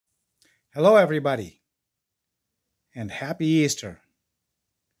Hello, everybody, and happy Easter.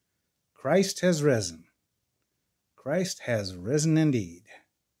 Christ has risen. Christ has risen indeed.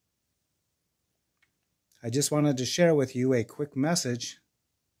 I just wanted to share with you a quick message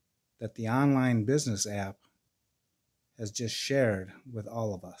that the online business app has just shared with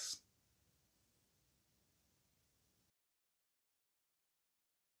all of us.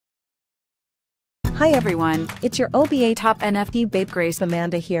 Hi everyone, it's your OBA Top NFT Babe Grace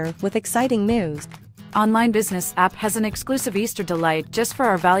Amanda here with exciting news. Online Business app has an exclusive Easter delight just for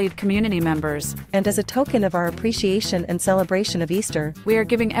our valued community members. And as a token of our appreciation and celebration of Easter, we are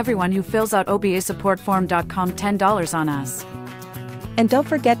giving everyone who fills out obasupportform.com $10 on us. And don't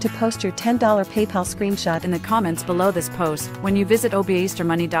forget to post your $10 PayPal screenshot in the comments below this post when you visit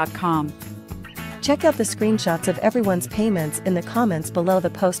obaeastermoney.com. Check out the screenshots of everyone's payments in the comments below the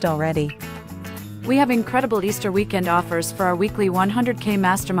post already. We have incredible Easter weekend offers for our weekly 100K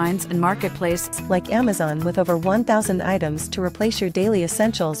masterminds and marketplace like Amazon with over 1,000 items to replace your daily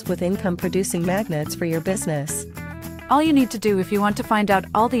essentials with income-producing magnets for your business. All you need to do if you want to find out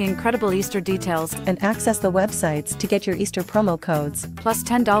all the incredible Easter details and access the websites to get your Easter promo codes plus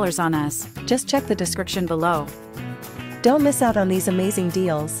 $10 on us, just check the description below. Don't miss out on these amazing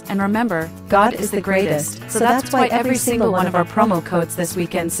deals. And remember, God is the greatest, so that's why every single one of our promo codes this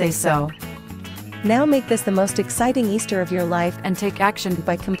weekend say so. Now make this the most exciting Easter of your life and take action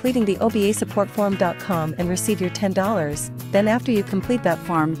by completing the obasupportform.com and receive your $10. Then after you complete that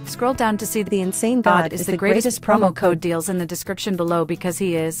form, scroll down to see the insane God is the greatest promo code deals in the description below because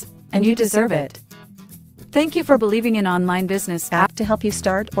he is, and you deserve it. Thank you for believing in Online Business app to help you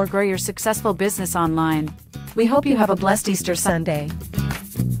start or grow your successful business online. We hope you have a blessed Easter Sunday.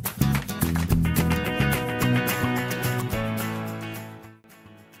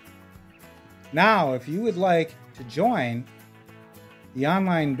 Now, if you would like to join the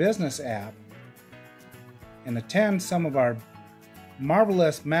Online Business app and attend some of our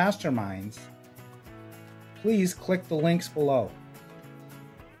marvelous masterminds, please click the links below.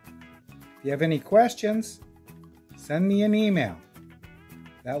 If you have any questions, send me an email.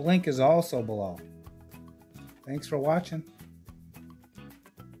 That link is also below. Thanks for watching.